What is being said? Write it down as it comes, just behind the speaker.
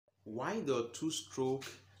Why the two-stroke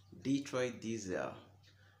Detroit diesel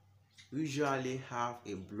usually have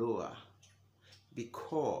a blower?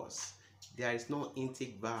 Because there is no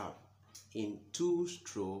intake valve in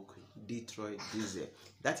two-stroke Detroit diesel.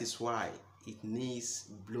 That is why it needs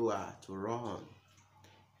blower to run.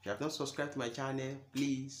 If you have not subscribed to my channel,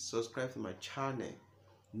 please subscribe to my channel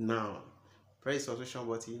now. Press the subscription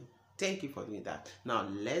button. Thank you for doing that. Now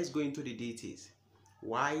let's go into the details.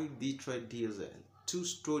 Why Detroit diesel,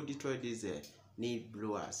 two-stroke Detroit diesel need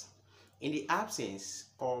blowers? In the absence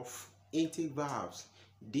of intake valves,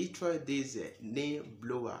 Detroit diesel need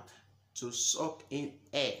blower to suck in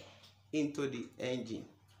air into the engine.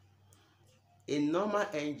 In normal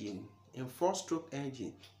engine, in four-stroke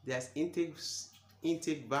engine, there's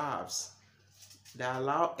intake valves that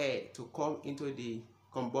allow air to come into the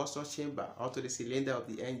combustion chamber or to the cylinder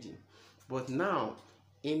of the engine. But now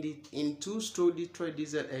in two-stroke Detroit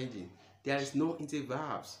diesel engine, there is no intake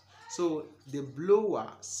valves, so the blower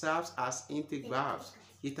serves as intake valves.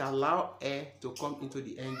 It allows air to come into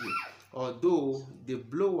the engine, although the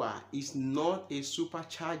blower is not a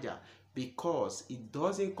supercharger because it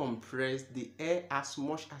doesn't compress the air as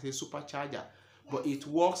much as a supercharger, but it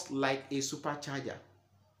works like a supercharger.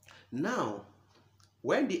 Now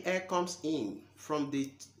when the air comes in from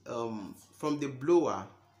the blower,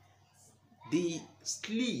 the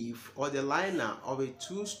sleeve or the liner of a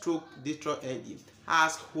two-stroke Detroit engine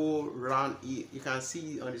has hole around it. You can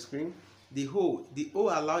see it on the screen. The hole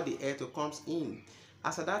allows the air to come in.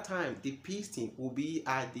 As at that time, the piston will be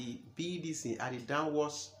at the BDC, at the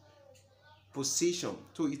downwards position,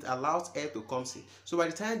 so it allows air to come in. So by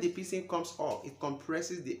the time the piston comes up, it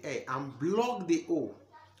compresses the air and blocks the hole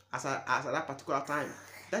as at that particular time.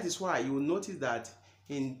 That is why you will notice that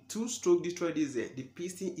in two-stroke Detroit diesel, the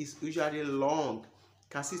piston is usually long. You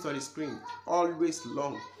can see it on the screen, always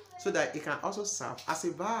long, so that it can also serve as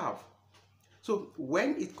a valve. So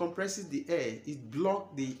when it compresses the air, it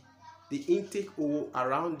blocks the intake hole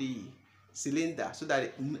around the cylinder so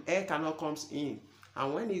that air cannot come in.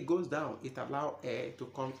 And when it goes down, it allows air to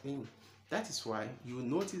come in. That is why you will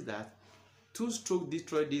notice that two-stroke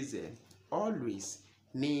Detroit diesel always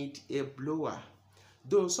need a blower.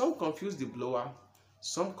 Though some confuse the blower,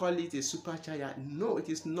 some call it a supercharger. No, it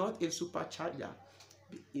is not a supercharger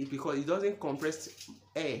because it doesn't compress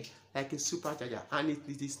air like a supercharger, and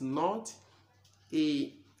it is not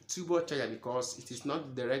a turbocharger because it is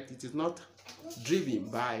not direct, it is not driven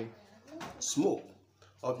by smoke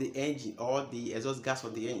of the engine or the exhaust gas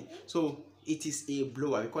of the engine. So it is a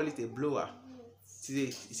blower. We call it a blower.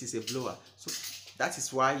 It is a blower. So that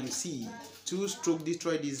is why you see two-stroke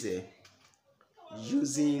Detroit diesel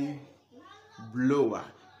using blower,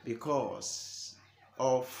 because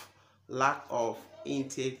of lack of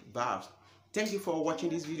intake valves. Thank you for watching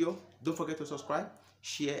this video. Don't forget to subscribe,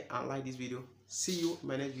 share and like this video. See you in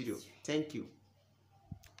my next video. Thank you.